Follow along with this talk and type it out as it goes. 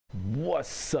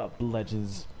What's up,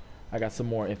 legends? I got some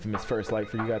more infamous first light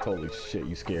for you guys. Holy shit,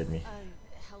 you scared me.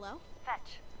 Hello?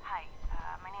 Fetch. Hi.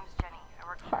 My name's Jenny. I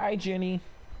work Hi, Jenny.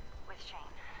 with Shane.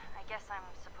 I guess I'm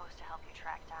supposed to help you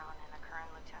track down an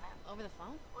current lieutenant. Over the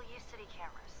phone? We'll use city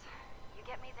cameras. You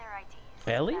get me their IDs.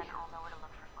 Ellie? Then I'll know where to look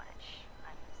for footage.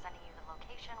 I'm sending you the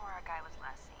location where a guy was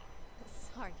last seen.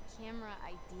 Sorry, camera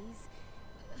IDs.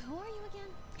 Who are you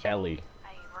again? Ellie.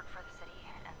 I work for the city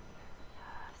and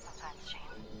sometimes Shane.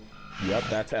 Yep,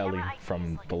 that's Ellie Camera ID is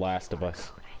from like The a Last of QR Us.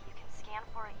 code. You can scan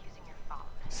for it using your phone.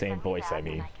 Same Send me voice, that, I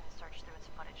mean. and I can search through its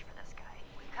footage for this guy.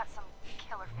 We've got some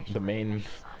killer facial The main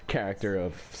recognition software. character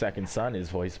of Second Son is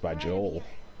voiced by Joel.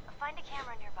 Find a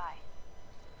camera nearby.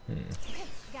 Okay,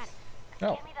 got it.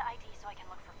 Oh, Scan me the ID so I can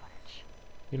look for footage.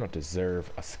 you don't deserve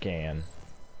a scan.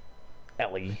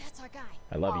 Ellie. That's our guy.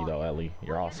 I love you though, Ellie.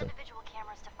 You're We'll use awesome. individual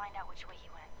cameras to find out which way he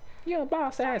went. You're a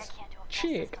boss Sorry, I ass can't do a full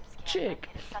chick. system scan, Chick. but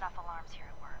it'll set off alarms here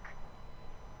at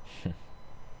work.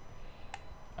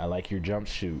 I like your jump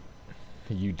shoot.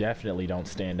 You definitely don't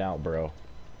stand out, bro.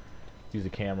 Use the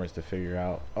cameras to figure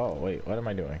out. Oh, wait, what am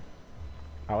I doing?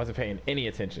 I wasn't paying any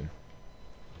attention.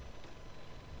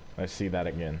 Let's see that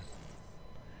again.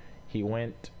 He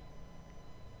went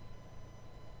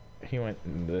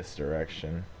in this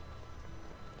direction.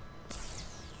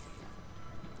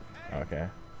 Okay.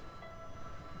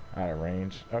 Out of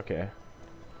range. Okay.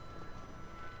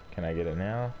 Can I get it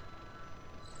now?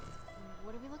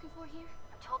 What are we looking for here?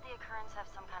 I'm told the occurrence have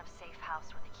some kind of safe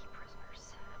house where they keep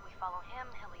prisoners. If we follow him,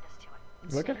 he'll lead us to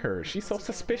it. Look at her. She's so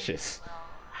suspicious. Well,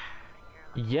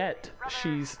 you're Yet, brother,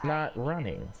 she's not I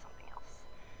running. something else.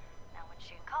 Now when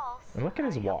Shane calls, And look at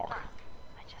his I walk.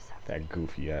 I just have to That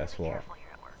goofy ass be walk. careful here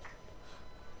at work.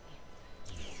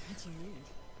 What you need?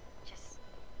 Just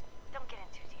don't get in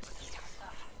too deep with this kind of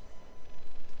stuff.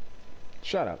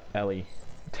 Shut up, Ellie.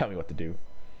 Tell me what to do.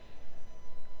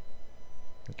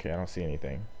 Okay, I don't see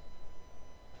anything.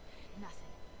 Nothing.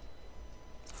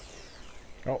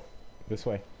 Oh, this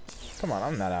way. Come on,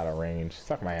 I'm not out of range.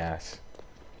 Suck my ass.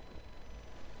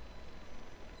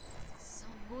 So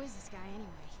who is this guy anyway?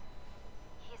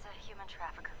 He's a human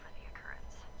trafficker for the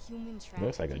occurrence. Human He trafficking?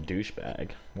 looks like a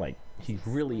douchebag. Like, he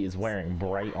really is wearing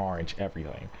bright orange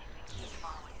everything. He's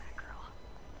following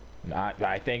that girl.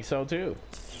 I think so too.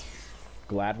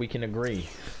 Glad we can agree.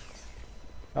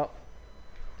 Oh.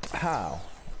 How?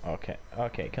 Okay.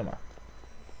 Okay, come on.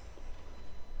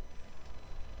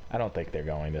 I don't think they're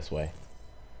going this way.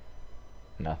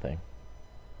 Nothing.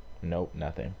 Nope,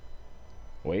 nothing.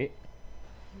 Wait.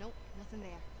 Nope, nothing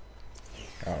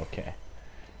there. Okay.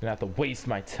 Gonna have to waste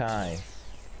my time.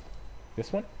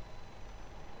 This one?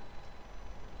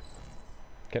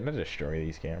 Can I destroy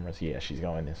these cameras? Yeah, she's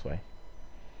going this way.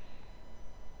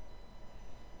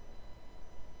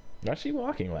 Why's she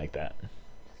walking like that?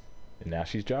 And now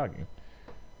she's jogging.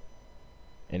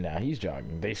 And now he's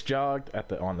jogging. They jogged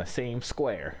on the same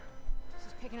square.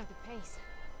 She's picking up the pace.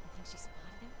 You think she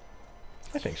spotted him?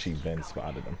 I think she's been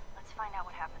spotted him. Let's find out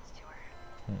what happens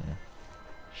to her.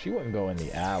 She wouldn't go in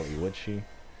the alley, would she?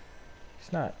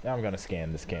 She's not. I'm gonna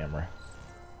scan this camera.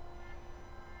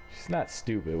 She's not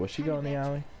stupid. Would she go in the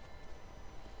alley?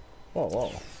 Whoa,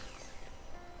 whoa.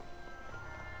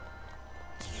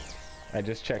 I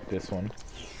just checked this one.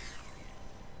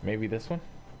 Maybe this one?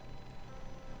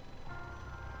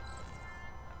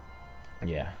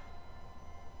 Yeah.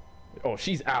 Oh,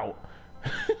 she's out.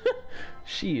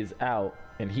 She is out,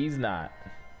 and he's not.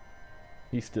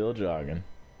 He's still jogging.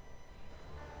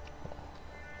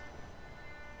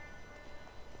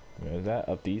 Where is that?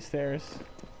 Up these stairs?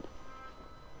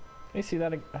 You see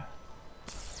that?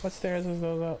 What stairs is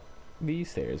those up?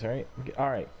 These stairs, right?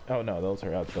 Alright. Oh no, those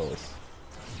are up those.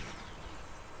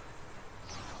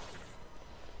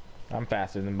 I'm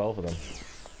faster than both of them.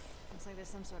 Looks like there's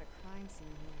some sort of crime scene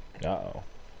here. Uh-oh.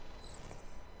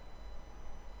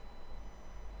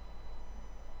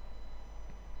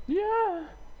 Yeah!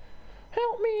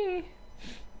 Help me!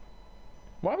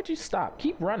 Why would you stop?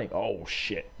 Keep running. Oh,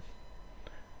 shit.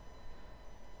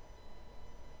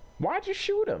 Why'd you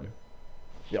shoot him?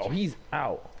 Yo, he's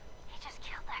out. He just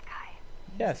killed that guy.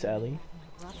 Yes, Ellie.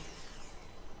 My brother.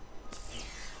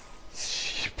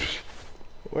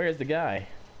 Where's the guy?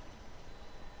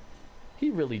 He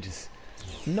really just...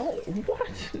 No, what?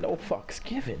 No fucks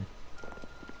given.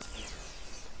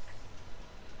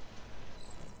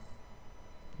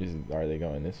 Are they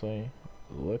going this way?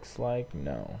 Looks like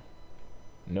no.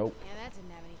 Nope. Yeah, that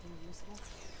didn't have anything useful.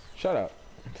 Shut up.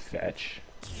 Fetch.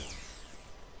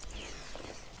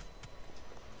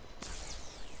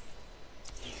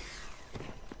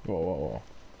 Whoa, whoa, whoa.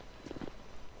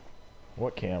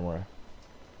 What camera?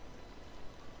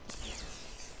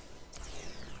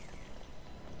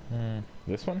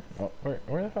 This one? Oh,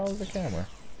 where the hell is the camera?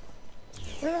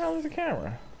 Where the hell is the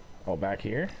camera? Oh, back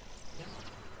here?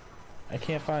 I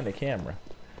can't find the camera.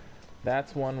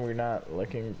 That's one we're not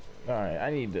looking. Alright,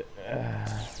 I need to...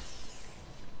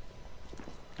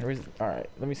 Alright,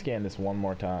 let me scan this one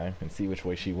more time and see which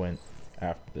way she went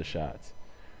after the shots.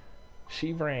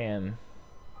 She ran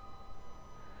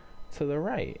to the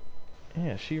right.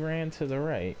 Yeah, she ran to the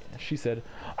right. She said,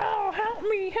 "Oh, help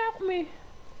me, help me."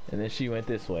 And then she went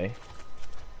this way.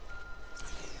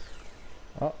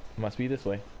 Oh, must be this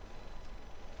way.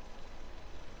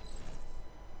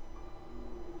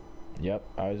 Yep,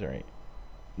 I was right.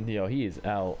 Yo, he is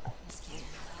out.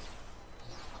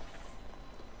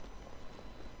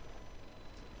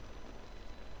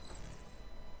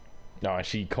 Oh,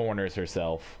 she corners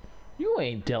herself. You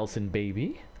ain't Delson,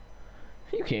 baby.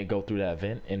 You can't go through that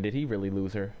vent. And did he really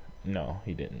lose her? No,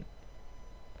 he didn't.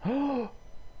 Oh!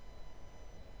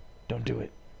 Don't do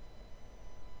it.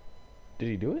 Did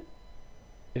he do it?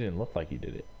 It didn't look like he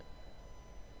did it.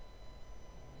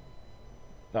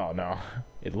 Oh no,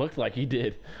 it looked like he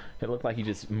did. It looked like he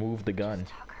just moved the gun.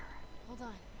 Hold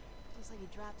on. Looks like he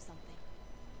dropped something.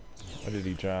 What did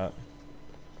he drop?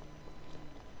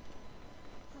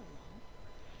 Hello.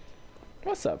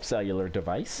 What's up, cellular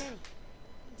device? Jenny,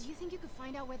 do you think you could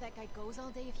find out where that guy goes all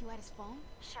day if you had his phone?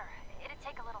 Sure, it'd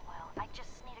take a little while. I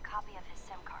just need a copy of his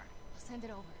SIM card. I'll send it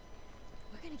over.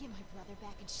 We're gonna get my brother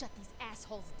back and shut these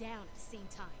assholes down at the same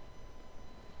time.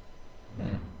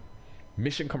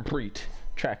 Mission complete.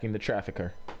 Tracking the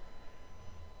trafficker.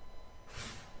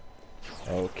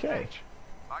 Okay.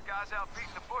 My guys out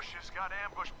beating the bushes got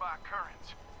ambushed by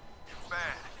Currents. Too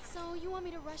bad. So you want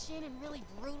me to rush in and really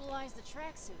brutalize the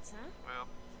tracksuits, huh? Well,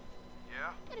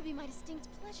 yeah. It'd be my distinct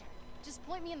pleasure. Just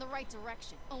point me in the right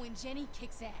direction. Oh, and Jenny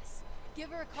kicks ass. Give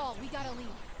her a call. We gotta leave.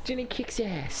 Jenny kicks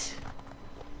ass.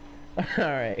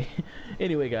 Alright.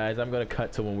 Anyway, guys, I'm gonna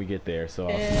cut to when we get there. So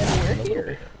and we're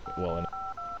here. Well,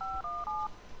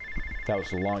 that was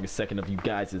the longest second of you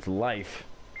guys' life.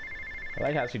 I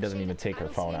like how she doesn't even take her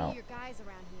phone out. Your guys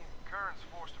around here. Currents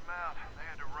forced them out. They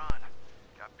had to run.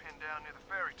 Got pinned down near the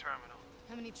ferry terminal.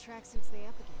 How many tracksuits they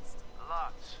up against?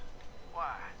 Lots.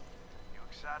 Why? You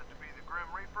excited to be the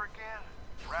Grim Reaper again?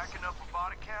 Racking up a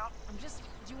body count? I'm just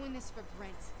doing this for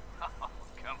Brent. Oh,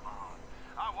 come on.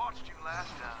 I watched you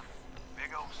last time.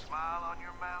 Big old smile on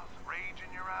your mouth, rage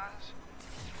in your eyes.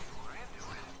 You were into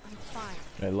it. I'm fine.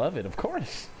 I love it, of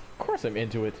course. Of course I'm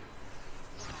into it.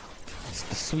 It's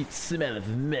the sweet smell of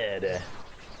murder.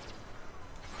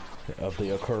 Of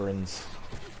the occurrence.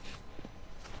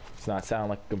 Does not sound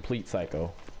like a complete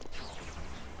psycho.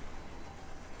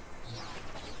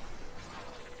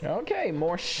 Okay,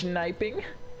 more sniping.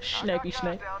 Snipey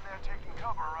snipe. Down there taking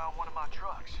cover around one of my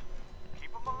trucks.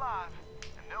 Keep them alive,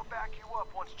 and they'll back you up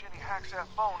once Jenny hacks that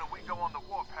phone and we go on the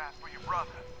warpath for your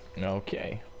brother.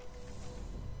 Okay.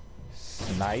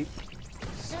 Snipe.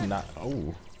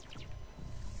 Oh.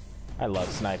 I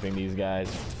love sniping these guys.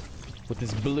 With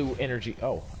this blue energy.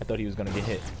 Oh, I thought he was gonna get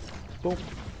hit. Boom.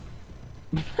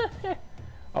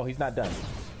 Oh, he's not done.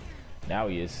 Now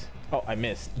he is. Oh, I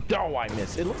missed. Oh, I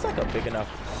missed. It looks like a big enough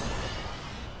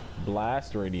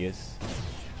blast radius.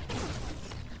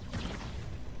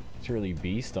 It's really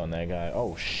beast on that guy.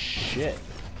 Oh, shit.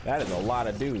 That is a lot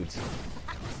of dudes.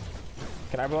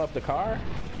 Can I blow up the car?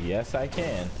 Yes, I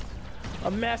can.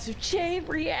 A massive chain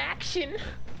reaction.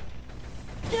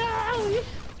 No!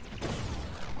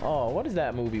 Oh, what is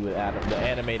that movie with Adam? The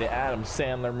animated Adam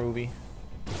Sandler movie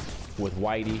with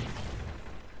Whitey.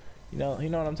 You know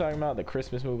what I'm talking about? The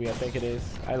Christmas movie, I think it is.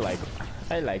 I like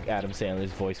Adam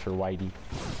Sandler's voice for Whitey.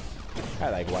 I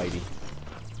like Whitey.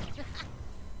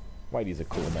 Whitey's a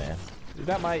cool man. Is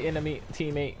that my enemy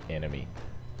teammate? Enemy.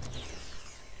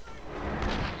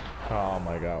 Oh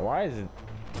my god, why is it?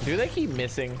 Do they keep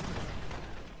missing?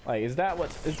 Like, is that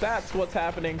what's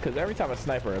happening? Because every time a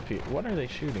sniper appears, what are they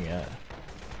shooting at?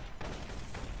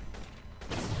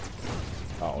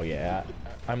 Oh yeah,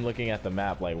 I'm looking at the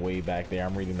map like way back there.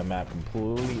 I'm reading the map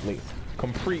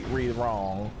completely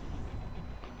wrong.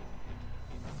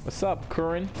 What's up,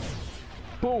 Curran?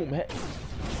 Boom!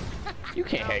 You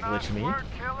can't head glitch me. Word,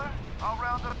 killer. I'll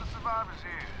round up the survivors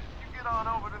here. You get on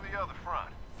over to the other front.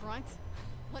 Front?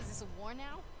 Was this a war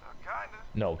now? Kinda.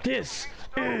 No, this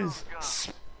is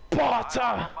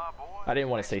Sparta! I didn't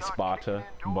want to say Sparta,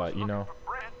 but you know.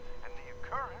 And the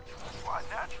occurrence, why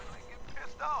naturally get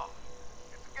pissed off.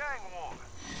 It's a gang war.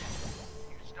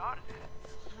 You started it.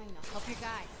 I know. Help your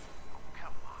guys. Oh,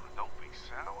 come on, don't be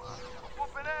sour. We're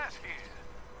whooping ass here.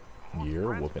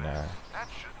 You're whooping ass. That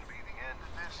shouldn't be the end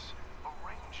of this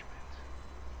arrangement.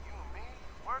 You and me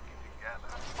working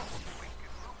together, we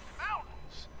can move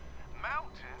mountains.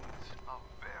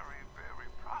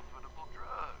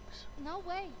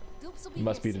 Hopes will be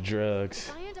Must be here the soon. drugs.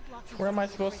 If I end up locked in Where am I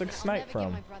prison, supposed to I'll snipe never from?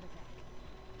 get my brother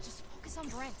back. Just focus on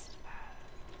Brent.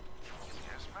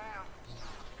 Yes,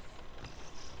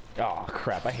 ma'am. Oh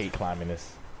crap, I hate climbing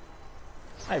this.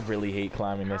 I really hate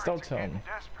climbing this. Don't Currents are tell getting me.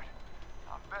 desperate.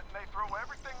 I'm betting they throw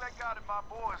everything they got at my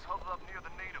boys huddled up near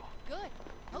the needle. Good.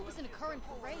 Hope it's in a current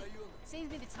parade. Saves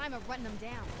me the time of running them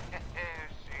down. There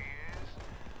she is.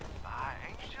 My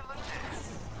angel of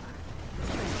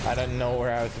death. I didn't know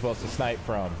where I was supposed to snipe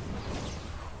from.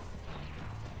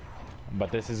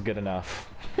 But this is good enough.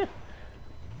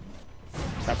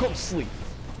 Now go to sleep.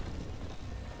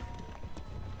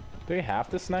 Do you have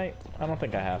to snipe? I don't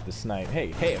think I have to snipe.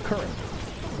 Hey, a current.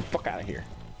 Get the fuck out of here.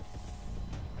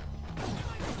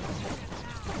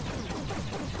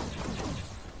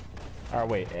 Alright,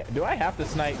 wait. Do I have to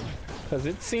snipe? Because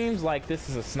it seems like this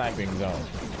is a sniping zone.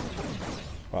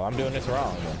 Well, I'm doing this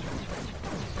wrong then.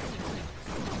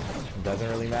 It doesn't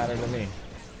really matter to me.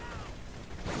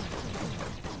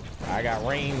 I got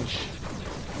range.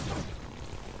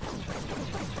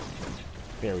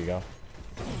 There we go.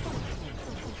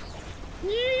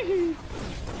 Yee-hoo.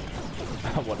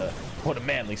 What a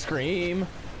manly scream.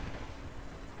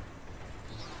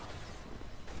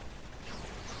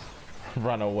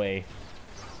 Run away.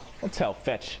 Don't tell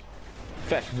Fetch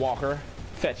Walker,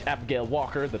 Fetch Abigail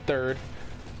Walker the third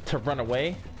to run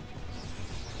away.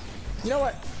 You know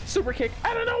what? Super kick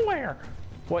out of nowhere.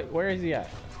 Wait, where is he at?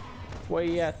 Where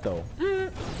he at though?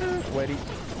 Where'd he?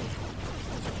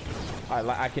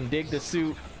 I can dig the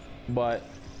suit, but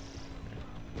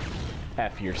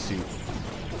F your suit.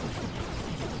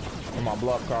 Come on,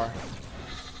 blow up car.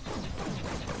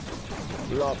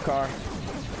 Blow up car.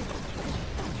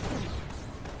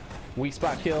 Weak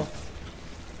spot kill.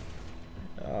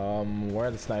 Where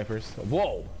are the snipers?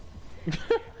 Whoa!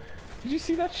 Did you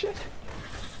see that shit?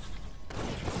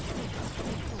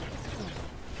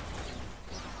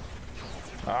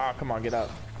 Ah, come on, get up.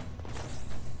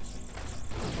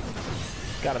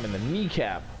 Got him in the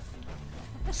kneecap.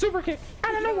 Super kick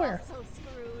out of nowhere. So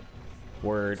screwed.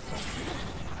 Word.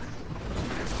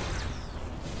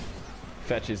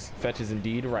 Fetch is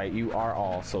indeed right. You are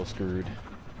all so screwed.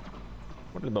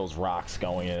 What are those rocks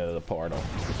going into the portal?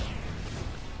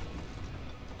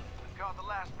 Got the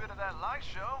last bit of that light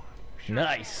show.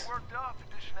 Nice. Worked up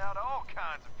to dishing out all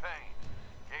kinds of pain.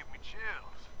 Gave me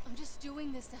chills. I'm just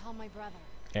doing this to help my brother.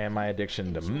 And my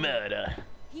addiction to murder.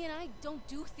 He and I don't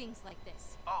do things like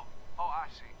this. Oh, I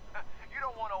see. You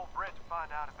don't want old Brent to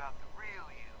find out about the real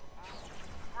you.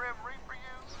 The Grim Reaper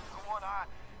you, the one I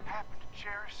happen to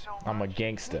cherish so much. I'm a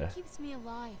gangster. Brent keeps me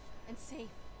alive and safe.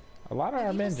 A lot of our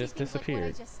If men people see just things like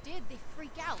disappeared. what I just did, they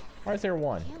freak out. Why is there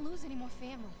one? Can't lose any more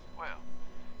family. Well,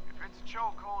 if it's a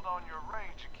chokehold on your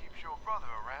rage that keeps your brother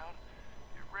around,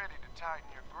 you're ready to tighten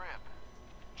your grip.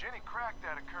 Jenny cracked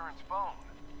that occurrence phone.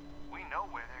 We know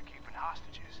where they're keeping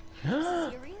hostages.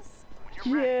 Serious? When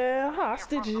you're ready, Yeah, you're from the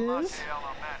hostages. Marseille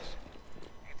on Madison.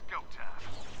 It's go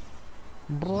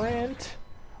time. Brent.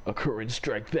 Occurrence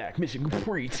strike back. Mission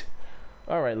complete.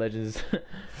 Alright, legends.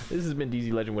 This has been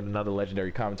DZ Legend with another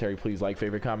legendary commentary. Please like,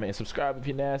 favorite, comment, and subscribe if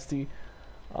you're nasty.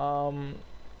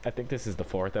 I think this is the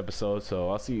 4th episode, so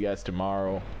I'll see you guys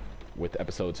tomorrow with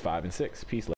episodes 5 and 6. Peace.